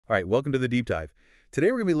All right, welcome to the deep dive. Today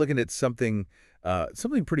we're going to be looking at something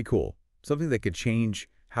pretty cool, something that could change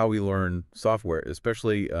how we learn software,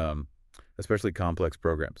 especially complex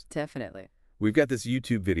programs. Definitely. We've got this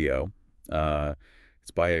YouTube video.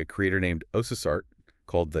 It's by a creator named Osasart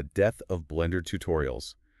called "The Death of Blender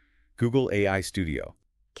Tutorials." Google AI Studio.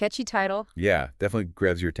 Catchy title. Yeah, definitely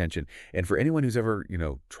grabs your attention. And for anyone who's ever,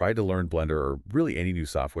 tried to learn Blender or really any new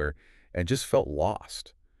software and just felt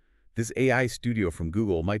lost, this AI Studio from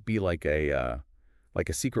Google might be like a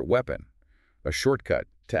secret weapon, a shortcut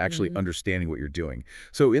to actually understanding what you're doing.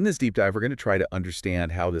 So in this deep dive, we're going to try to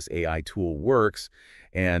understand how this AI tool works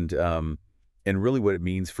and really what it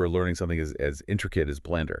means for learning something as intricate as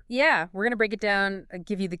Blender. Yeah, we're going to break it down,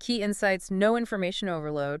 give you the key insights, no information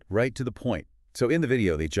overload. Right to the point. So in the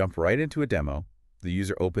video, they jump right into a demo. The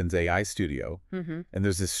user opens AI Studio, and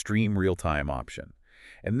there's this stream real-time option.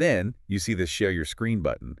 And then you see this share your screen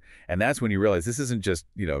button. And that's when you realize this isn't just,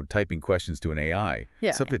 typing questions to an AI. Yeah.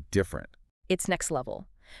 It's something different. It's next level.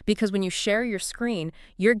 Because when you share your screen,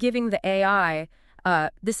 you're giving the AI,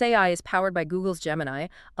 this AI is powered by Google's Gemini,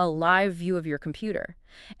 a live view of your computer.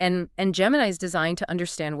 And Gemini is designed to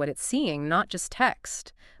understand what it's seeing, not just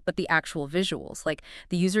text, but the actual visuals. Like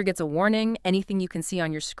the user gets a warning, anything you can see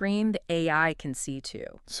on your screen, the AI can see too.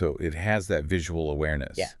 So it has that visual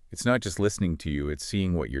awareness. Yeah. It's not just listening to you, it's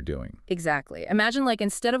seeing what you're doing. Exactly. Imagine like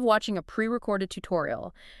instead of watching a pre-recorded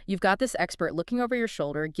tutorial, you've got this expert looking over your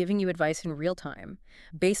shoulder, giving you advice in real time,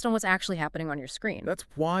 based on what's actually happening on your screen. That's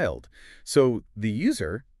wild. So the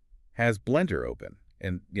user has Blender open.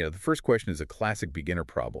 And, the first question is a classic beginner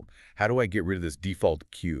problem. How do I get rid of this default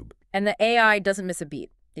cube? And the AI doesn't miss a beat.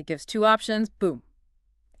 It gives two options, boom.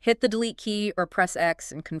 Hit the delete key or press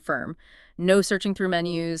X and confirm. No searching through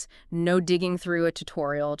menus, no digging through a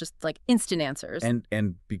tutorial, just like instant answers.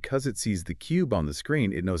 And because it sees the cube on the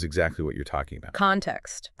screen, it knows exactly what you're talking about.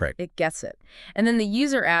 Context. Right. It gets it. And then the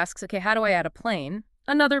user asks, okay, how do I add a plane?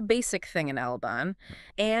 Another basic thing in Alban.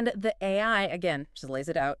 And the AI, again, just lays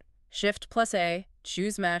it out. Shift plus A,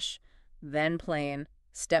 choose mesh, then plane,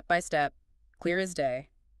 step by step, clear as day.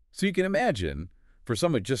 So you can imagine, for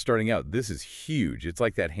someone just starting out, this is huge. It's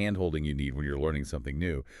like that hand-holding you need when you're learning something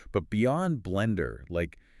new. But beyond Blender,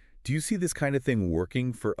 do you see this kind of thing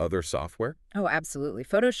working for other software? Oh, absolutely.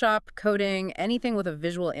 Photoshop, coding, anything with a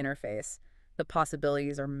visual interface. The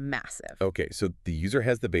possibilities are massive. Okay, so the user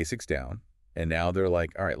has the basics down, and now they're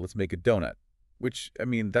like, all right, let's make a donut. Which,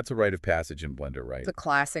 that's a rite of passage in Blender, right? It's a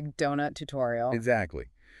classic donut tutorial. Exactly.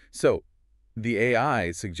 So the AI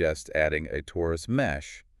suggests adding a torus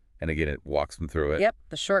mesh, and again, it walks them through it. Yep,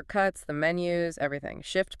 the shortcuts, the menus, everything.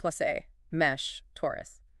 Shift plus A, mesh,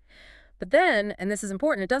 torus. But then, and this is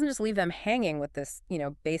important, it doesn't just leave them hanging with this,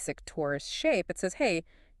 basic torus shape. It says, hey,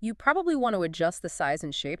 you probably want to adjust the size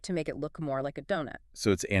and shape to make it look more like a donut.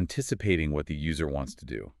 So it's anticipating what the user wants to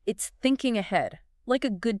do. It's thinking ahead, like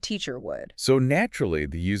a good teacher would. So naturally,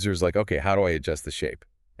 the user's like, okay, how do I adjust the shape?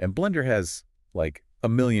 And Blender has, a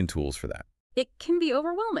million tools for that. It can be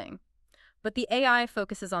overwhelming. But the AI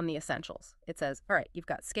focuses on the essentials. It says, all right, you've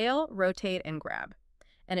got scale, rotate, and grab.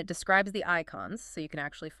 And it describes the icons so you can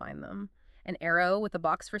actually find them. An arrow with a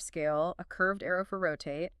box for scale, a curved arrow for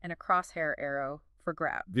rotate, and a crosshair arrow for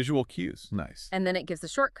grab. Visual cues. Nice. And then it gives the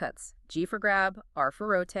shortcuts. G for grab, R for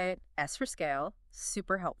rotate, S for scale.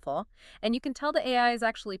 Super helpful. And you can tell the AI is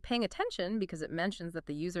actually paying attention because it mentions that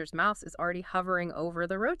the user's mouse is already hovering over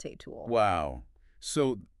the rotate tool. Wow.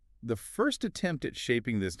 So the first attempt at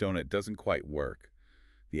shaping this donut doesn't quite work.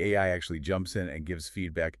 The AI actually jumps in and gives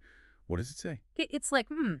feedback. What does it say? It's like,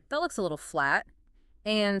 that looks a little flat,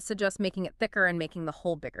 and suggests making it thicker and making the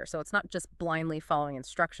hole bigger. So it's not just blindly following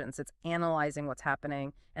instructions. It's analyzing what's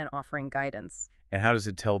happening and offering guidance. And how does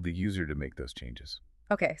it tell the user to make those changes?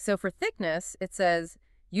 Okay, so for thickness, it says,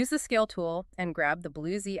 use the scale tool and grab the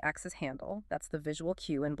blue Z-axis handle. That's the visual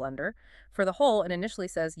cue in Blender. For the hole, it initially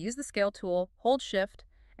says, use the scale tool, hold shift,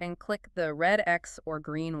 and click the red X or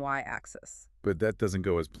green Y axis. But that doesn't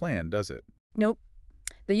go as planned, does it? Nope.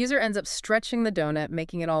 The user ends up stretching the donut,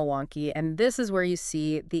 making it all wonky, and this is where you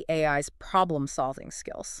see the AI's problem-solving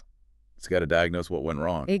skills. It's got to diagnose what went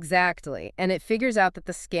wrong. Exactly. And it figures out that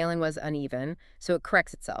the scaling was uneven, so it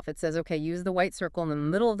corrects itself. It says, okay, use the white circle in the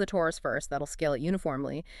middle of the torus first, that'll scale it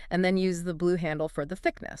uniformly, and then use the blue handle for the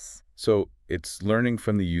thickness. So it's learning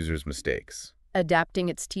from the user's mistakes. Adapting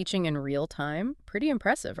its teaching in real time. Pretty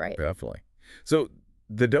impressive, right? Definitely. So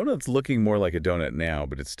the donut's looking more like a donut now,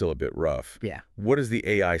 but it's still a bit rough. Yeah. What does the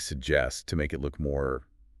AI suggest to make it look more,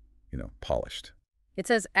 polished? It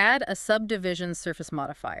says add a subdivision surface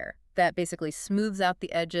modifier. that basically smooths out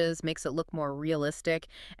the edges, makes it look more realistic,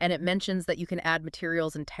 and it mentions that you can add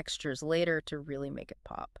materials and textures later to really make it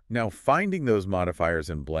pop. Now, finding those modifiers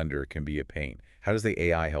in Blender can be a pain. How does the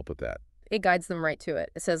AI help with that? It guides them right to it.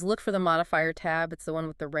 It says, look for the modifier tab. It's the one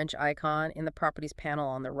with the wrench icon in the properties panel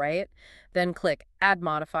on the right. Then click Add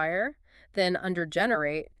Modifier. Then under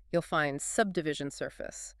Generate, you'll find Subdivision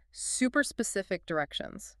Surface. Super specific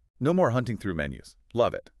directions. No more hunting through menus.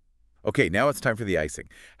 Love it. Okay, now it's time for the icing.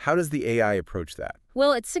 How does the AI approach that?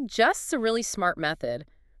 Well, it suggests a really smart method.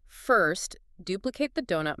 First, duplicate the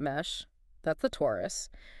donut mesh. That's the torus.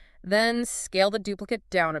 Then scale the duplicate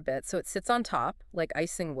down a bit so it sits on top, like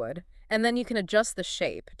icing would. And then you can adjust the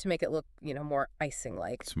shape to make it look, more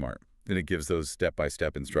icing-like. Smart. Then it gives those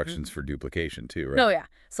step-by-step instructions for duplication too, right? Oh, yeah.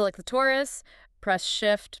 Select the torus, press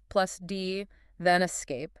Shift plus D, then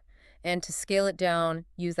Escape. And to scale it down,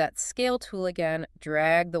 use that scale tool again,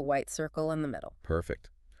 drag the white circle in the middle. Perfect.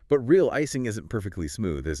 But real icing isn't perfectly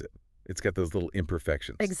smooth, is it? It's got those little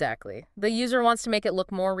imperfections. Exactly. The user wants to make it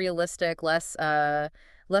look more realistic, less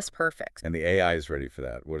perfect. And the AI is ready for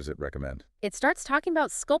that. What does it recommend? It starts talking about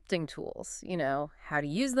sculpting tools, how to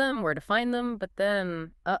use them, where to find them, but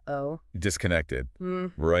then, Disconnected.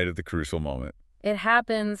 Right at the crucial moment. It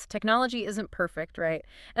happens. Technology isn't perfect, right?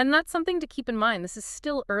 And that's something to keep in mind. This is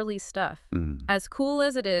still early stuff. As cool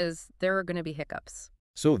as it is, there are going to be hiccups.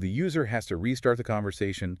 So the user has to restart the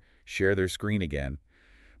conversation, share their screen again.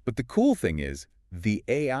 But the cool thing is, the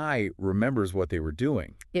AI remembers what they were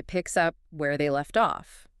doing. It picks up where they left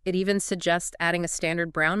off. It even suggests adding a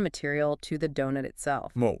standard brown material to the donut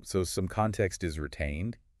itself. So some context is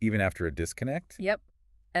retained, even after a disconnect? Yep.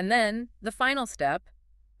 And then, the final step,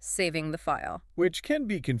 saving the file. Which can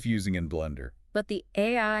be confusing in Blender. But the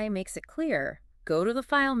AI makes it clear. Go to the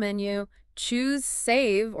File menu, choose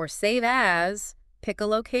Save or Save As, pick a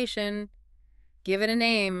location, give it a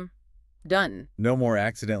name. Done. No more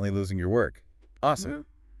accidentally losing your work. Awesome.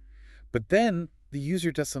 But then the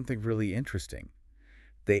user does something really interesting.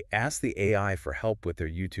 They ask the AI for help with their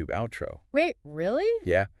YouTube outro. Wait, really?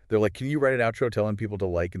 Yeah. They're like, can you write an outro telling people to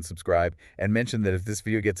like and subscribe and mention that if this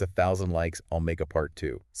video gets 1,000 likes, I'll make a part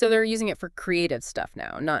 2. So they're using it for creative stuff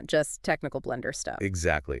now, not just technical Blender stuff.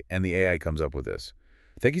 Exactly. And the AI comes up with this.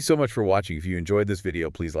 Thank you so much for watching. If you enjoyed this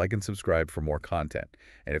video, please like and subscribe for more content.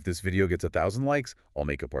 And if this video gets 1,000 likes, I'll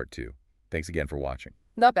make a part 2. Thanks again for watching.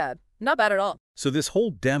 Not bad. Not bad at all. So this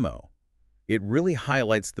whole demo, it really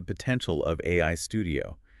highlights the potential of AI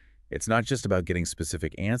Studio. It's not just about getting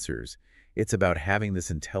specific answers. It's about having this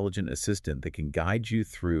intelligent assistant that can guide you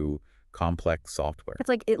through complex software. It's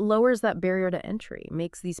like it lowers that barrier to entry,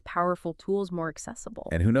 makes these powerful tools more accessible.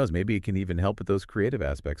 And who knows, maybe it can even help with those creative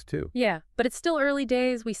aspects too. Yeah, but it's still early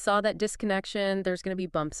days. We saw that disconnection. There's going to be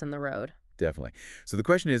bumps in the road. Definitely. So the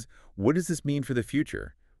question is, what does this mean for the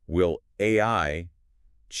future? Will AI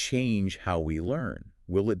change how we learn?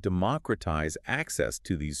 Will it democratize access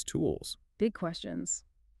to these tools? Big questions.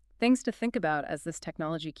 Things to think about as this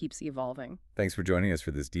technology keeps evolving. Thanks for joining us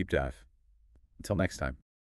for this deep dive. Until next time.